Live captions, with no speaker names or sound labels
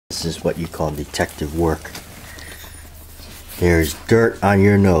This is what you call detective work. There's dirt on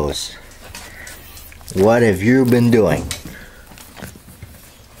your nose. What have you been doing?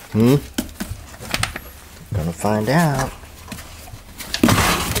 Gonna find out.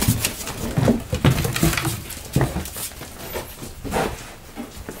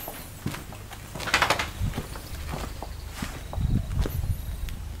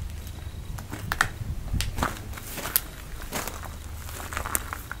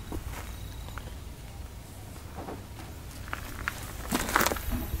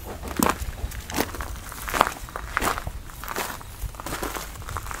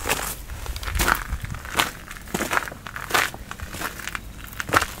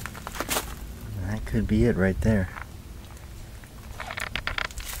 Could be it right there.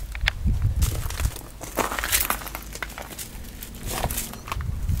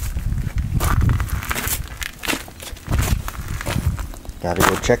 Gotta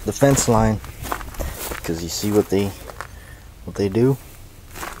go check the fence line, because you see what they do.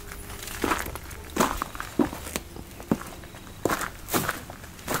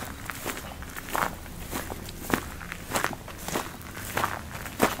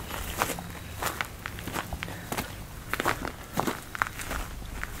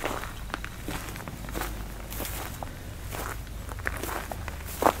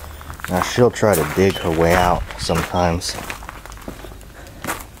 Now she'll try to dig her way out sometimes.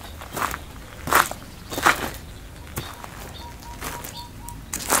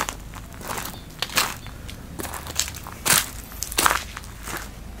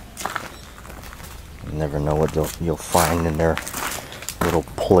 You never know what you'll find in their little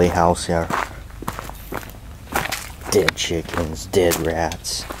playhouse here. Dead chickens, dead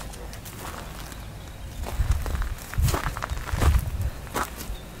rats.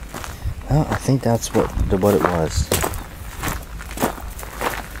 Well, I think that's what it was.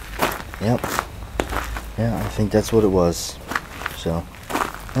 Yep. Yeah, I think that's what it was. So,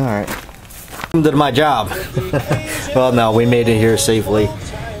 alright. Did my job. Well, no, we made it here safely.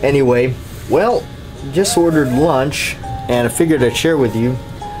 Anyway, well, just ordered lunch, and I figured I'd share with you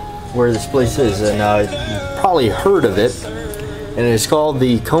where this place is. And you've probably heard of it. And it's called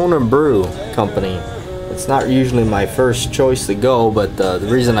the Kona Brew Company. It's not usually my first choice to go, but the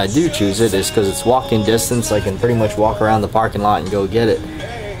reason I do choose it is because it's walking distance. I can pretty much walk around the parking lot and go get it.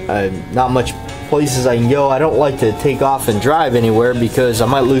 Not much places I can go. I don't like to take off and drive anywhere because I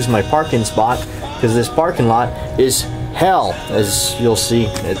might lose my parking spot, because this parking lot is hell, as you'll see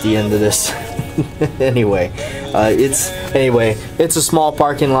at the end of this. Anyway, it's a small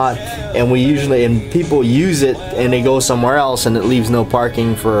parking lot, and people use it and they go somewhere else, and it leaves no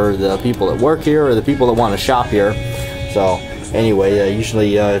parking for the people that work here or the people that want to shop here. So anyway,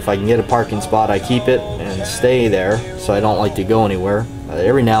 usually if I can get a parking spot, I keep it and stay there, so I don't like to go anywhere.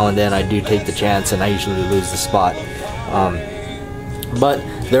 Every now and then I do take the chance, and I usually lose the spot. But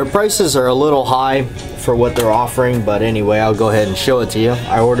their prices are a little high for what they're offering, but anyway, I'll go ahead and show it to you.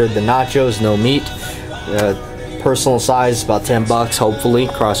 I ordered the nachos, no meat, personal size, about 10 bucks, hopefully.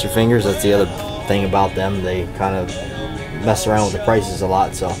 Cross your fingers. That's the other thing about them. They kind of mess around with the prices a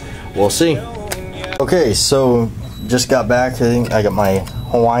lot, so we'll see. Okay, so just got back. I think I got my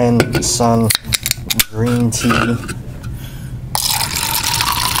Hawaiian Sun green tea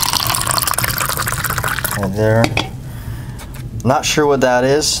right there. Not sure what that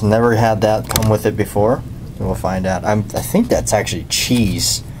is. Never had that come with it before. We'll find out. I think that's actually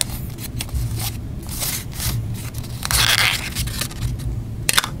cheese.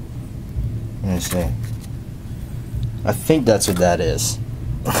 Let me see. I think that's what that is.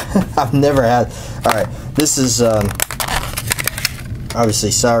 I've never had. Alright, this is obviously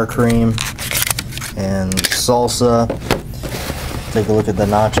sour cream and salsa. Take a look at the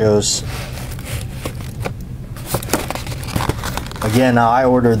nachos. Again, now I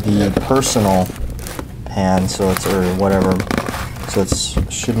ordered the personal pan, so it's, or whatever, so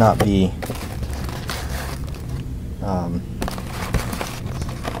it should not be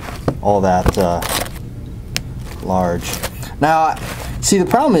all that large. Now, see, the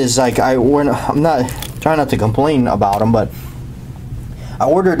problem is, like, I'm not trying not to complain about them, but I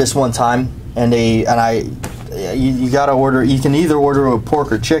ordered this one time, and you gotta order. You can either order with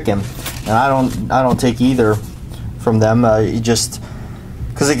pork or chicken, and I don't take either from them, just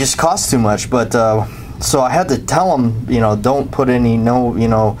because it just costs too much. But so I had to tell them, don't put any,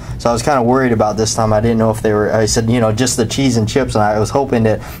 so I was kind of worried about this time. I didn't know if they were, I said, just the cheese and chips, and I was hoping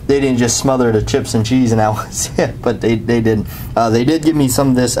that they didn't just smother the chips and cheese and that was it, but they didn't. They did give me some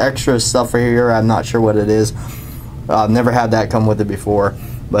of this extra stuff right here. I'm not sure what it is. I've never had that come with it before,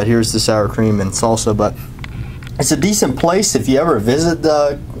 but here's the sour cream and salsa. But it's a decent place if you ever visit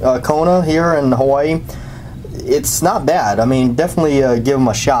Kona here in Hawaii. It's not bad. I mean, definitely give them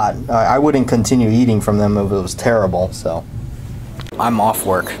a shot. I wouldn't continue eating from them if it was terrible. So I'm off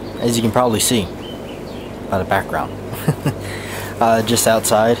work, as you can probably see by the background. Just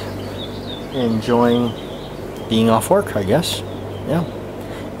outside, enjoying being off work, I guess. Yeah.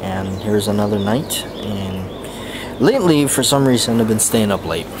 And here's another night. And lately, for some reason, I've been staying up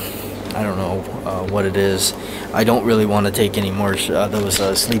late. I don't know what it is. I don't really want to take any more those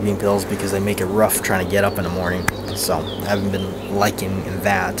sleeping pills because they make it rough trying to get up in the morning. So I haven't been liking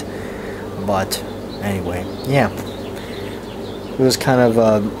that. But anyway, yeah. It was kind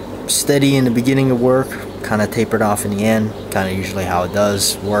of steady in the beginning of work, kind of tapered off in the end, kind of usually how it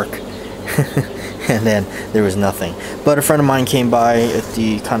does work. And then there was nothing. But a friend of mine came by at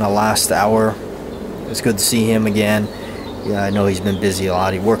the kind of last hour. It was good to see him again. Yeah, I know he's been busy a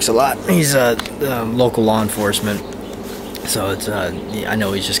lot. He works a lot. He's local law enforcement, so it's I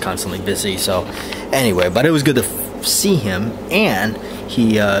know he's just constantly busy. So anyway, but it was good to see him, and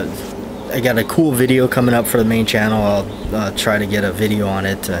he I got a cool video coming up for the main channel. I'll try to get a video on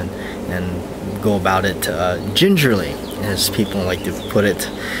it and go about it gingerly, as people like to put it,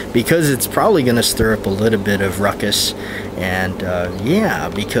 because it's probably going to stir up a little bit of ruckus. And yeah,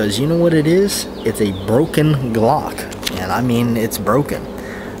 because you know what it is? It's a broken Glock. And I mean, it's broken.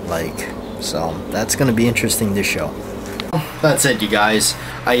 Like, so that's going to be interesting to show. That's it, you guys.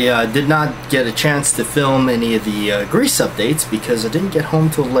 I did not get a chance to film any of the grease updates because I didn't get home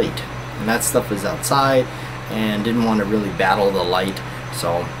till late. And that stuff was outside and didn't want to really battle the light.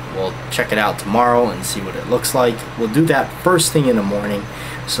 So we'll check it out tomorrow and see what it looks like. We'll do that first thing in the morning.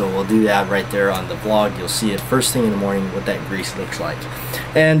 So we'll do that right there on the vlog. You'll see it first thing in the morning what that grease looks like.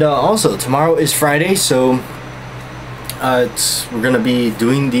 And also, tomorrow is Friday, so we're going to be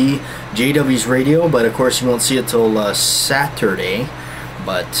doing the JW's radio, but of course you won't see it till Saturday.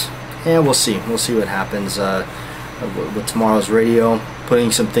 But yeah, we'll see. We'll see what happens with tomorrow's radio,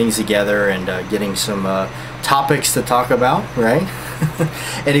 putting some things together and getting some topics to talk about, right?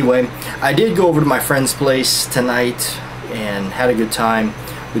 Anyway, I did go over to my friend's place tonight and had a good time.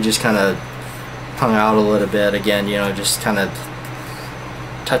 We just kind of hung out a little bit again, you know, just kind of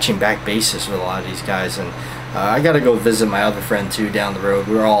touching back bases with a lot of these guys. And I gotta go visit my other friend too down the road.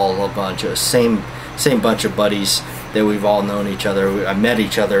 We're all a bunch of same bunch of buddies that we've all known each other. We met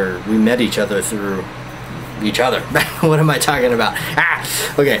each other through each other. What am I talking about?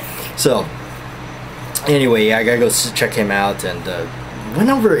 Okay, so anyway, yeah, I gotta go check him out. And went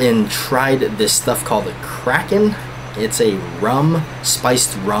over and tried this stuff called the Kraken. It's a rum,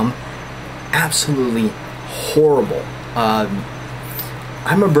 spiced rum. Absolutely horrible.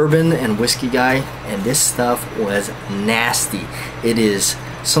 I'm a bourbon and whiskey guy, and this stuff was nasty. It is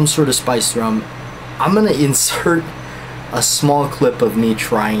some sort of spiced rum. I'm gonna insert a small clip of me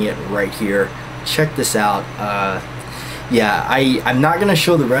trying it right here. Check this out. Yeah, I'm not gonna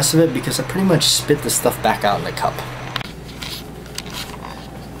show the rest of it because I pretty much spit the stuff back out in the cup.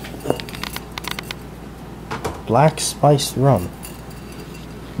 Black spiced rum.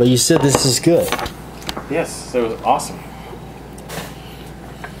 But you said this is good. Yes, it was awesome.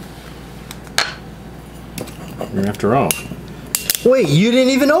 After all. Wait, you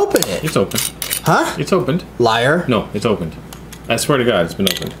didn't even open it. It's open. Huh? It's opened. Liar. No, it's opened. I swear to God, it's been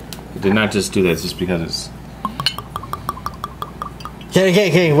opened. It did not just do that just because it's...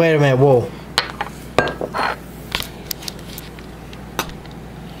 Okay, wait a minute, whoa.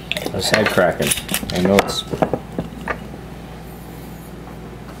 I said Kraken. I know it's...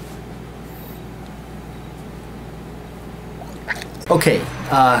 Okay,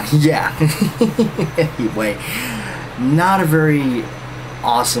 yeah. Anyway, not a very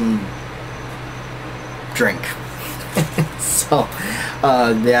awesome drink. So,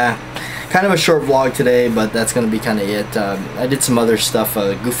 yeah, kind of a short vlog today, but that's gonna be kind of it. I did some other stuff,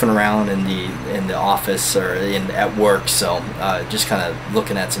 goofing around in the office or at work, so just kind of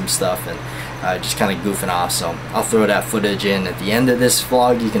looking at some stuff and just kind of goofing off. So I'll throw that footage in at the end of this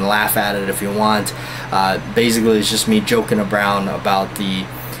vlog. You can laugh at it if you want. Basically, it's just me joking around about the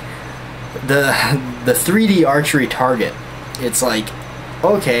 3D archery target. It's like,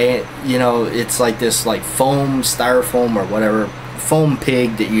 okay, you know, it's like this like foam, styrofoam or whatever, foam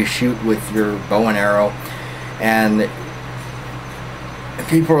pig that you shoot with your bow and arrow, and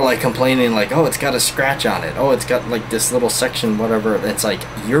people are like complaining like, oh, it's got a scratch on it, oh, it's got like this little section, whatever. It's like,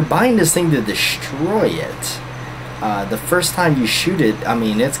 you're buying this thing to destroy it. The first time you shoot it, I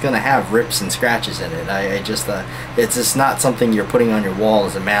mean, it's gonna have rips and scratches in it. It's just not something you're putting on your wall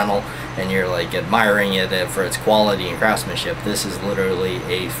as a mantle and you're like admiring it for its quality and craftsmanship. This is literally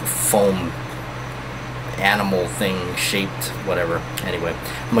a foam animal thing shaped, whatever. Anyway,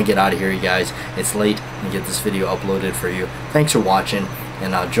 I'm gonna get out of here, you guys. It's late. I'm gonna get this video uploaded for you. Thanks for watching,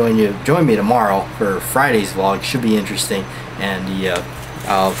 and I'll join me tomorrow for Friday's vlog. Should be interesting, and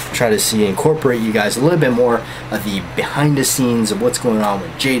I'll try to incorporate you guys a little bit more of the behind the scenes of what's going on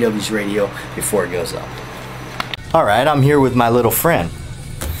with JW's radio before it goes up. Alright, I'm here with my little friend.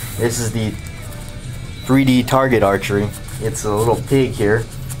 This is the 3D target archery. It's a little pig here,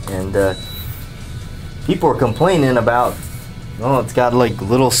 and people are complaining about, oh, it's got like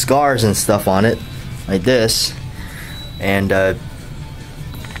little scars and stuff on it, like this, and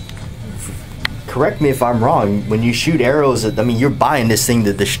correct me if I'm wrong, when you shoot arrows at, I mean, you're buying this thing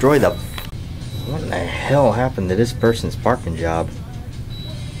to destroy the... What in the hell happened to this person's parking job?